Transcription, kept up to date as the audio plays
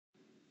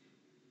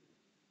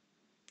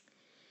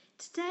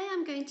Today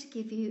I'm going to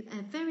give you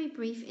a very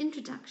brief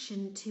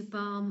introduction to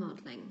bar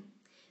modelling.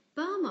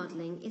 Bar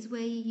modelling is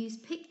where you use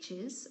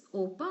pictures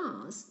or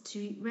bars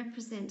to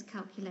represent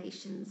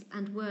calculations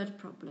and word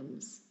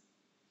problems.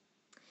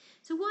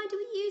 So why do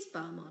we use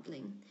bar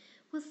modelling?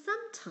 Well,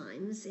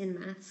 sometimes in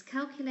maths,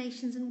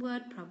 calculations and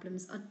word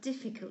problems are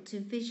difficult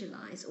to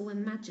visualise or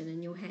imagine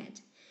in your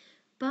head.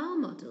 Bar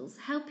models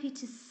help you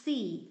to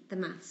see the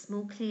maths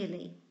more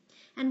clearly.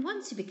 And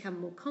once you become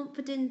more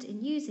confident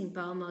in using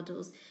bar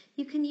models,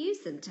 you can use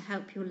them to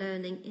help your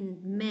learning in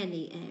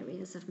many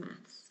areas of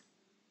maths.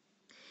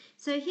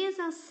 So here's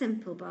our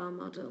simple bar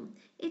model.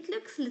 It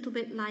looks a little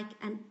bit like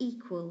an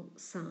equal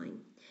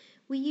sign.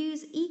 We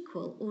use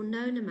equal or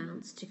known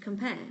amounts to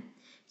compare.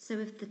 So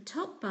if the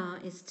top bar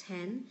is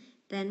 10,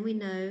 then we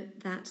know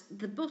that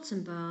the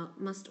bottom bar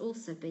must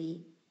also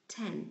be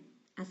 10,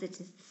 as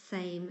it is the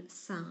same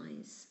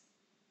size.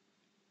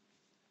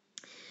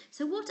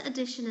 So what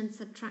addition and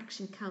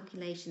subtraction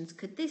calculations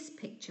could this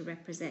picture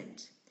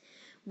represent?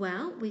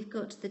 Well, we've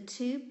got the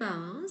two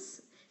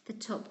bars. The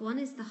top one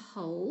is the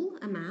whole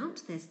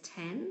amount, there's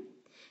 10,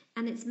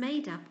 and it's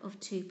made up of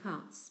two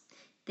parts.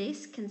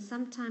 This can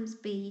sometimes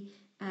be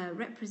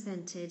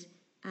represented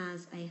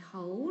as a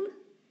whole,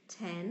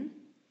 10,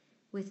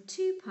 with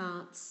two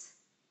parts,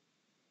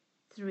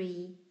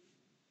 3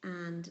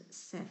 and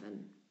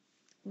 7,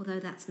 although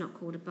that's not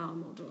called a bar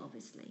model,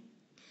 obviously.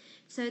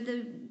 So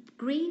the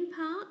green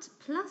part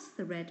plus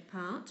the red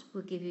part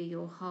will give you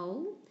your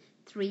whole.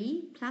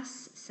 3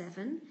 plus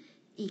 7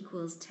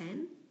 equals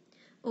 10.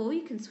 Or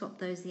you can swap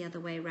those the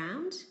other way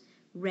around.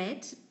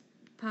 Red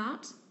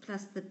part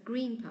plus the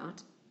green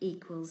part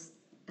equals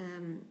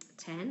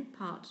 10.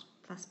 Part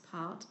plus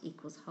part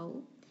equals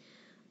whole.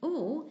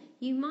 Or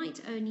you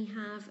might only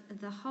have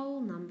the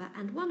whole number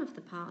and one of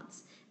the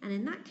parts, and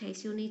in that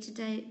case you'll need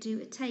to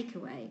do a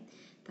takeaway.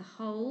 The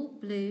whole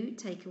blue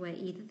take away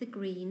either the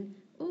green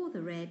or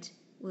the red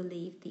will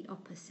leave the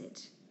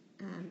opposite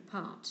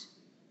part.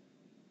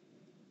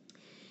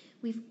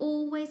 We've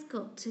always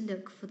got to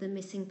look for the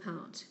missing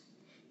part.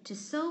 To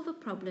solve a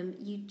problem,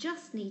 you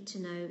just need to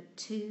know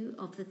two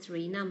of the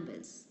three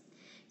numbers.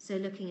 So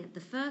looking at the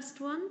first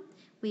one,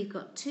 we've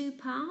got two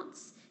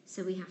parts,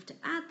 so we have to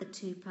add the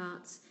two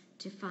parts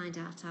to find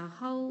out our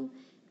whole,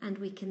 and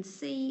we can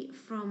see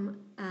from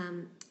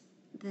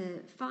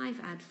the 5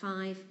 add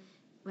 5,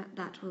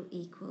 that will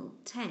equal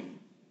 10.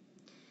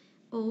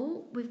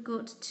 Or we've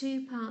got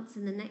two parts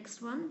in the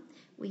next one.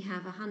 We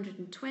have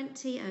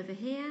 120 over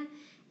here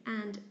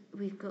and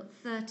we've got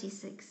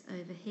 36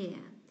 over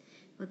here.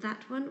 Well,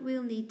 that one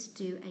we'll need to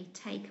do a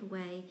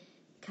takeaway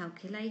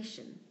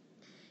calculation.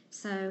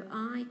 So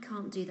I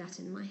can't do that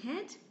in my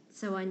head,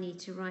 so I need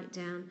to write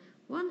down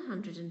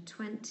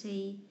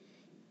 120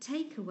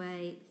 take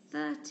away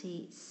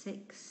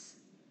 36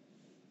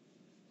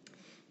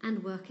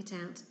 and work it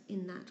out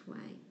in that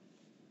way.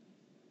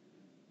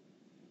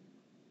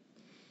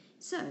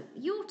 So,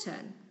 your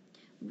turn.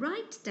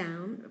 Write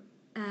down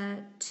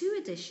 2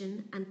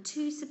 addition and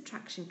 2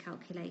 subtraction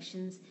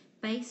calculations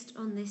based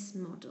on this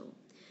model.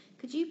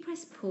 Could you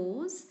press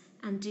pause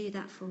and do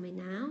that for me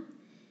now?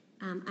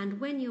 And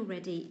when you're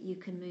ready, you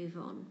can move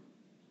on.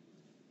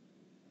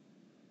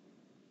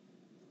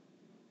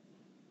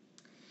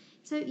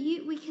 So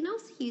we can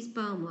also use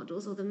bar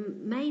models, or the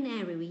main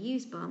area we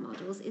use bar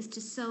models is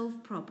to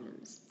solve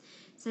problems.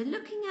 So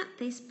looking at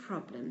this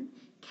problem,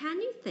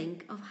 can you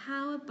think of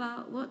how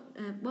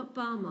what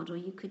bar model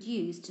you could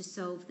use to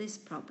solve this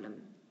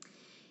problem?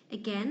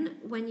 Again,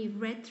 when you've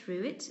read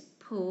through it,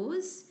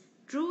 pause,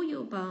 draw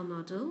your bar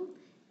model,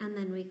 and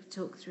then we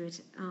talk through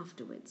it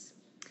afterwards.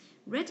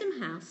 Redham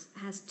House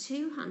has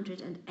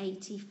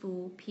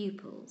 284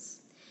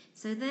 pupils.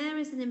 So there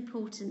is an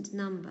important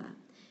number.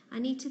 I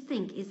need to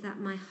think, is that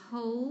my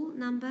whole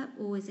number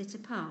or is it a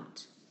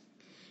part?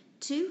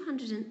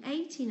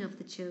 218 of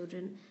the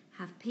children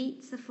have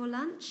pizza for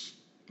lunch,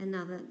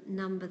 another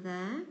number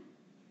there,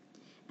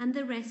 and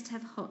the rest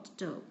have hot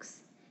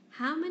dogs.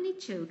 How many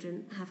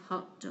children have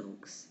hot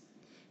dogs?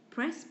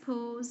 Press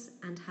pause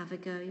and have a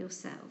go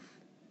yourself.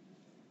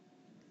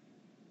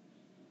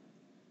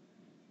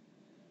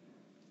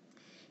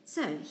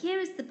 So here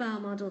is the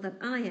bar model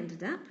that I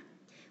ended up.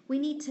 We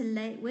need to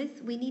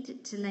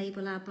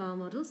label our bar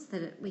models so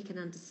that we can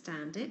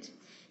understand it.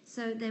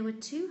 So there were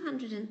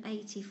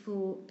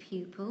 284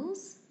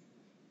 pupils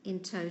in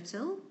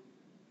total.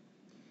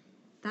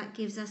 That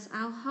gives us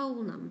our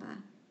whole number.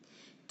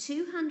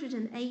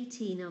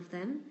 218 of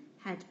them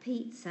had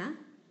pizza.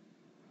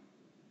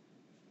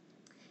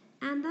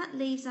 And that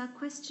leaves our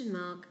question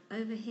mark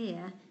over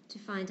here to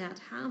find out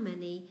how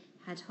many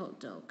had hot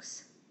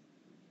dogs.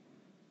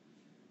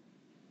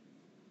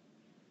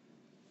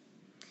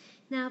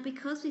 Now,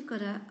 because we've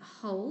got a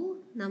whole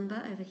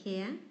number over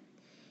here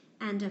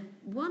and a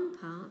one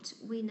part,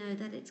 we know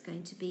that it's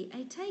going to be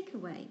a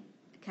takeaway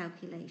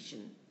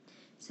calculation.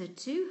 So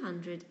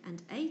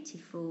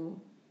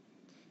 284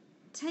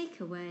 take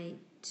away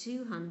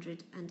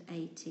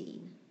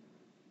 218.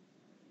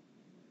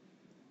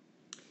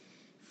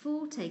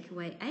 4 take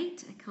away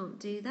 8, I can't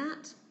do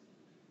that.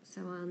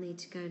 So I'll need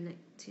to go and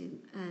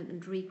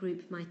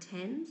regroup my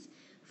tens.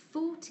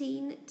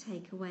 14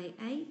 take away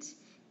 8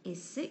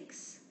 is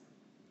 6.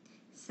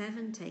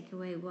 7 take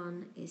away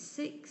 1 is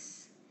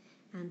 6.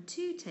 And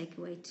 2 take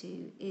away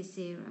 2 is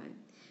 0.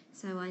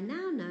 So I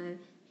now know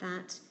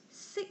that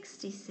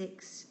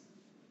 66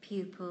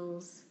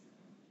 pupils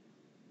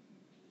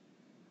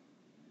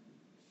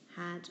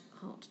had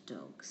hot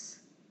dogs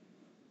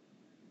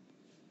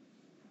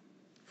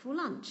for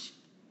lunch.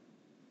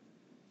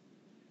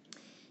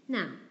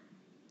 Now,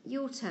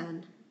 your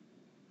turn.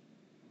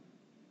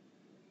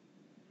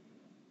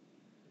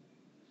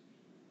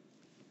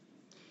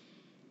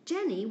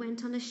 Jenny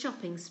went on a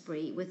shopping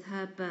spree with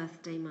her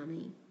birthday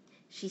money.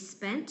 She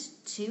spent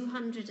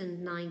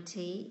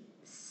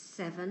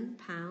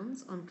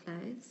 £297 on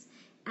clothes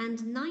and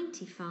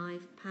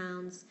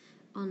 £95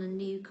 on a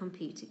new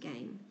computer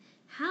game.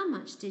 How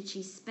much did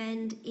she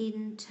spend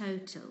in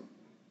total?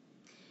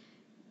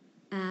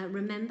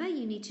 Remember,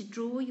 you need to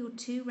draw your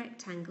two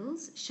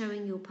rectangles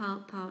showing your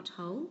part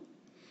whole.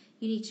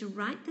 You need to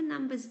write the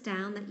numbers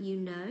down that you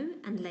know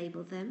and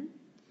label them.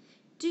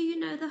 Do you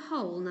know the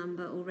whole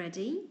number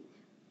already?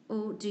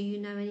 Or do you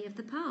know any of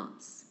the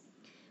parts?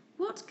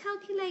 What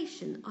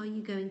calculation are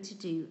you going to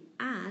do,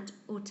 add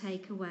or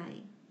take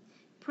away?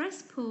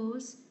 Press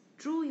pause,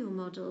 draw your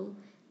model,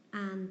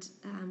 and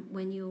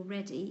when you're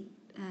ready,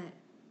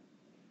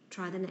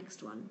 try the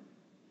next one.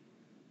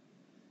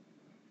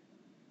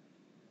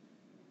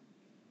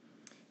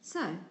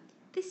 So,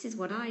 this is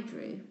what I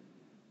drew.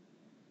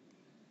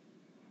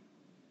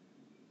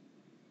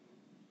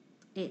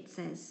 It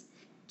says,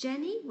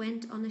 Jenny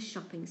went on a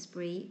shopping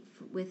spree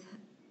with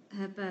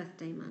her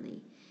birthday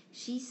money.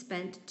 She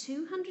spent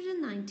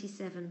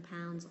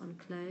 £297 on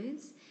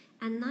clothes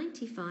and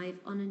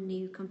 £95 on a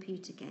new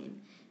computer game.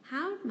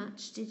 How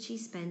much did she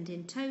spend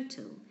in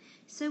total?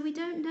 So we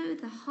don't know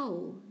the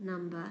whole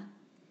number.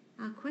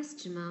 Our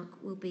question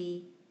mark will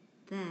be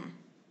there.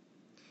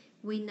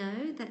 We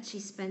know that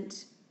she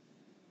spent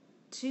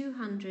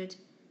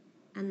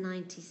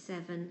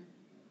 £297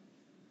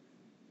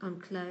 on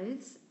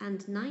clothes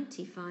and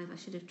 £95, I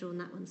should have drawn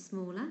that one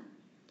smaller,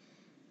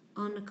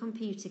 on a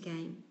computer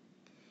game.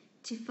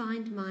 To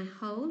find my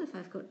whole, if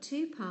I've got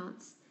two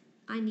parts,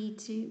 I need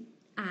to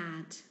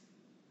add.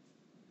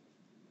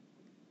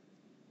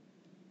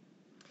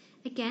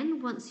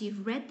 Again, once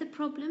you've read the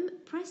problem,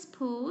 press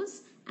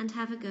pause and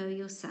have a go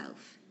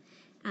yourself.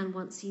 And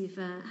once you've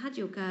had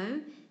your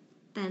go,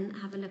 then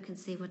have a look and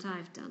see what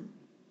I've done.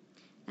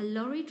 A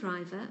lorry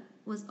driver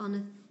was on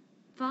a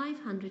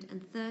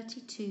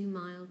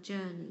 532-mile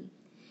journey.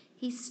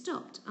 He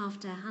stopped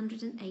after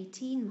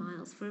 118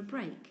 miles for a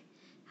break.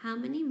 How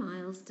many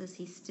miles does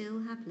he still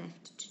have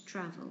left to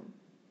travel?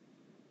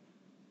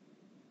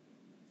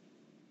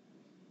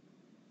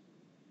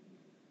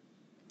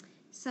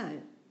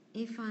 So,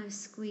 if I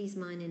squeeze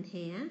mine in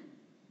here,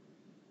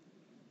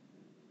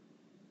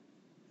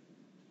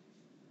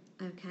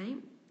 okay,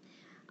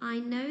 I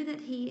know that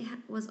he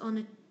was on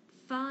a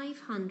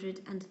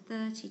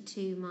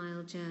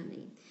 532-mile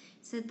journey.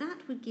 So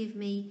that would give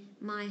me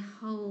my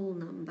whole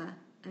number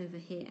over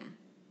here.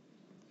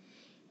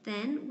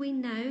 Then we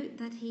know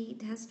that he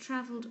has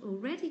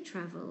already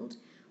travelled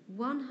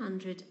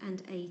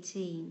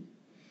 118.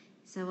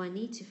 So I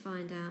need to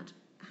find out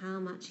how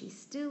much he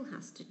still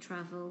has to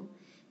travel.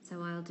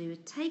 So I'll do a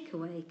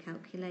takeaway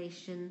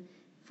calculation.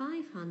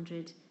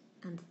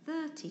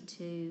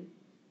 532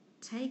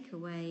 take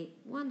away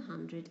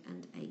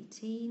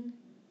 118.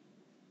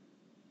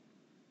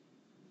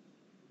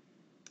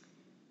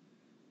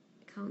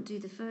 Can't do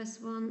the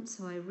first one,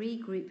 so I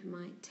regroup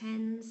my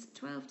tens.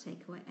 12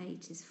 take away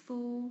 8 is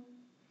 4.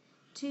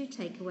 2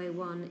 take away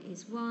 1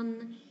 is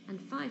 1.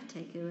 And 5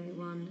 take away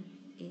 1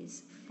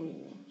 is 4.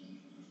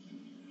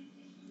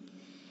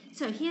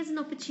 So here's an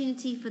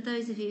opportunity for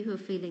those of you who are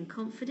feeling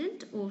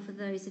confident, or for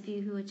those of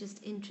you who are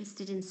just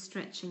interested in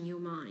stretching your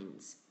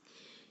minds.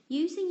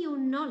 Using your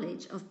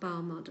knowledge of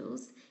bar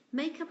models,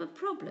 make up a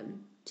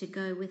problem to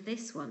go with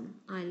this one.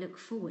 I look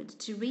forward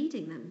to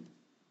reading them.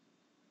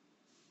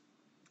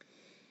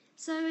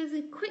 So as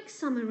a quick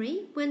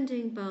summary, when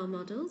doing bar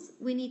models,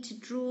 we need to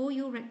draw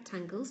your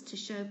rectangles to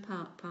show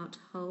part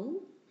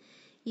whole.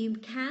 You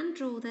can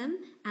draw them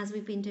as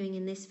we've been doing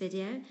in this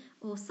video,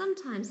 or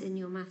sometimes in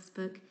your maths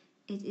book,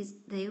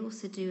 they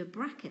also do a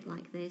bracket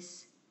like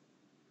this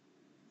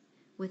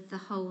with the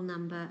whole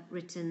number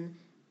written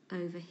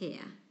over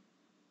here.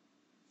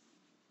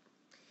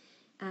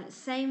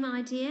 Same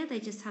idea,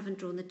 they just haven't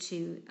drawn the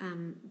two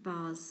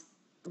bars.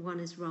 One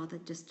is rather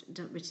just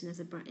written as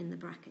in the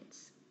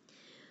brackets.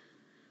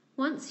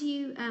 Once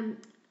you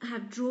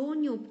have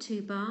drawn your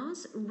two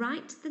bars,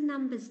 write the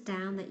numbers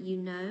down that you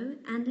know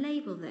and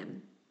label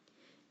them.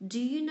 Do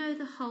you know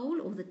the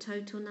whole or the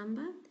total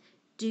number?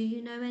 Do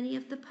you know any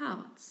of the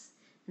parts?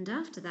 And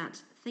after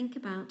that, think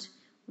about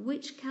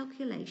which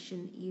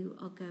calculation you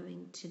are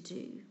going to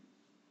do.